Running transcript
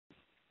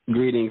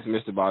Greetings,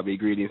 Mr. Bobby.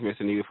 Greetings,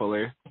 Mr. Neely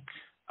Fuller.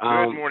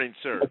 Good morning,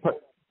 sir.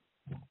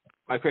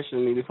 My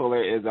question, Neely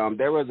Fuller, is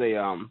there was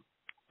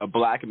a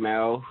black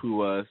male who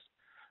was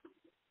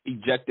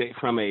ejected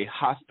from a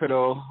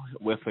hospital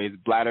with his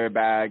bladder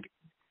bag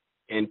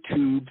and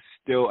tubes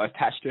still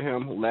attached to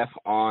him, left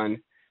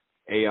on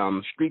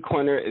a street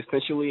corner,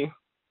 essentially.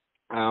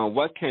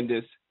 What can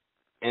this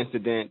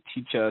incident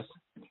teach us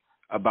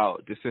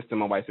about the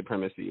system of white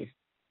supremacy?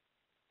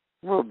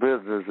 Well,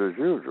 business as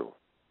usual.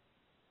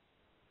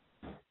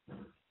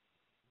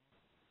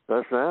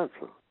 That's the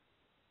answer.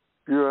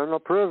 You're in a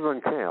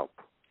prison camp.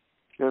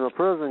 In a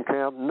prison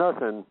camp,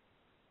 nothing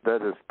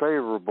that is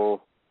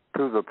favorable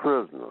to the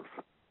prisoners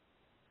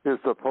is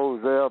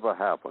supposed to ever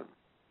happen.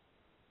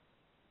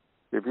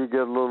 If you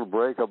get a little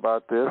break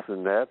about this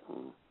and that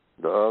and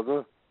the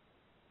other,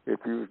 if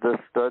you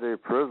just study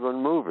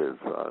prison movies,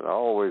 I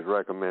always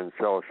recommend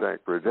Shawshank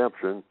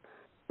Redemption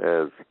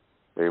as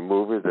a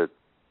movie that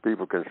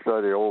people can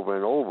study over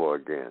and over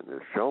again.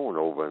 It's shown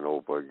over and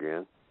over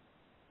again.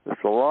 There's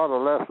a lot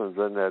of lessons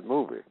in that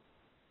movie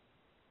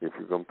if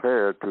you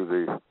compare it to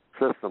the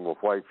system of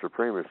white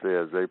supremacy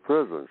as a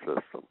prison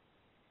system.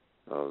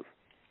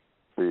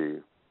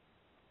 The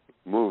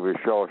movie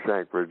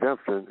Shawshank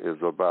Redemption is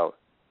about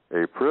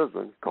a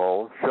prison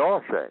called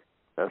Shawshank.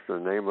 That's the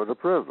name of the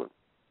prison.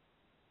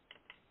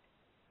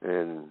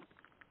 And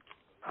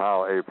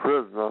how a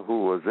prisoner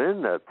who was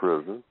in that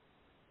prison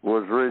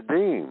was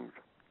redeemed,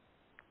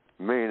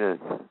 meaning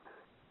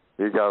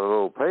he got a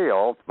little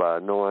payoff by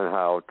knowing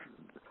how,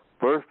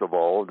 first of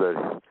all,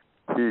 that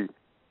he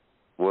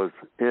was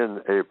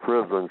in a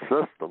prison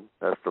system.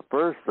 That's the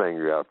first thing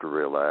you have to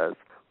realize.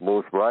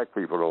 Most black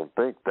people don't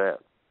think that.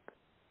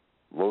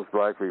 Most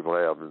black people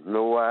have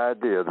no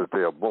idea that they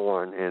are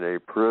born in a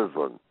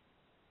prison.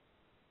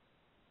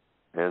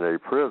 And a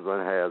prison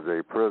has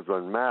a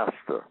prison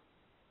master.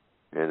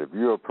 And if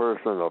you're a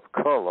person of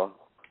color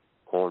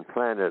on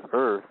planet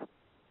Earth,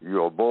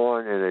 you are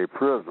born in a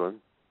prison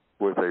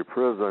with a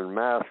prison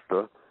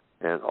master,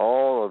 and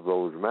all of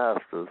those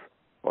masters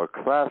are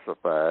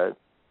classified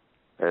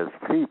as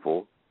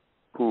people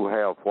who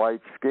have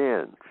white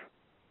skins.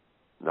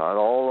 Not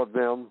all of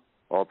them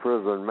are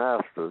prison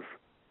masters,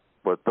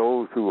 but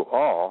those who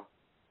are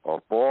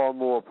far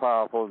more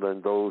powerful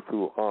than those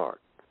who aren't.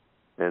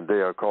 And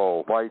they are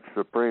called white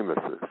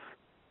supremacists.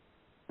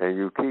 And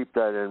you keep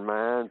that in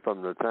mind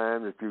from the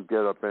time that you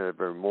get up in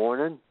every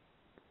morning.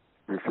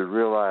 You should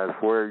realize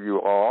where you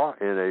are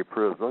in a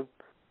prison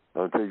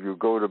until you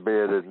go to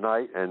bed at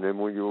night, and then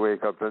when you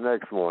wake up the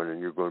next morning,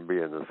 you're going to be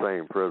in the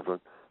same prison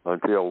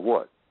until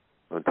what?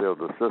 Until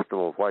the system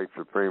of white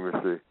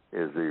supremacy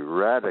is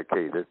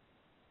eradicated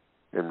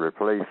and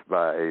replaced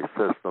by a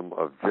system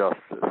of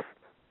justice.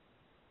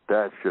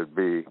 That should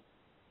be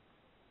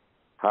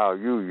how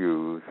you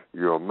use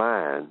your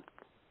mind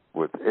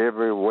with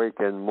every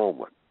waking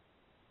moment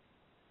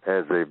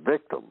as a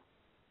victim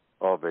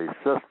of a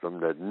system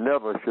that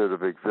never should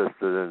have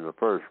existed in the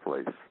first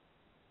place.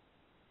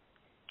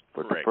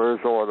 But the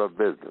first order of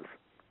business.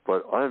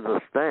 But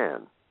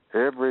understand,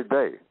 every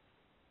day,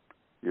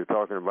 you're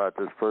talking about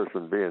this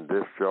person being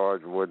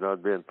discharged and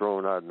whatnot, being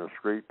thrown out in the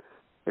street.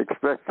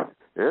 Expect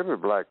every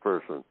black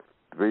person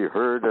to be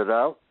herded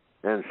out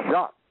and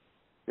shot,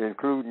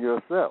 including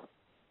yourself.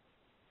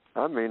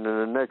 I mean, in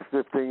the next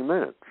 15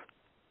 minutes,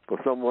 for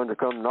someone to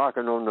come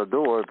knocking on the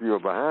door if you're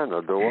behind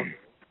the door,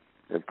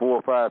 and 4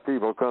 or 5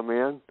 people come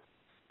in,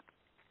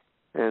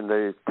 and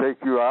they take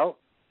you out,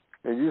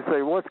 and you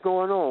say, what's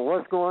going on?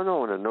 What's going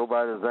on? And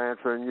nobody's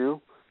answering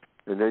you.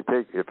 And they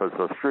take, if it's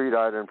a street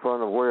out in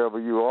front of wherever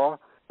you are,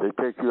 they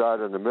take you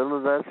out in the middle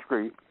of that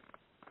street,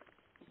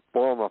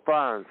 form a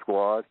firing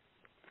squad,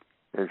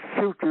 and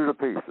shoot you to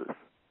pieces.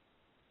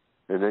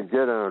 And then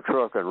get in a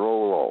truck and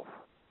roll off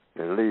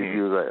and leave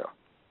you there.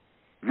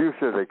 You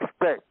should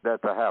expect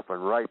that to happen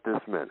right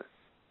this minute.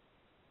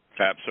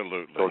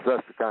 Absolutely. Because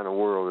that's the kind of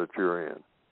world that you're in.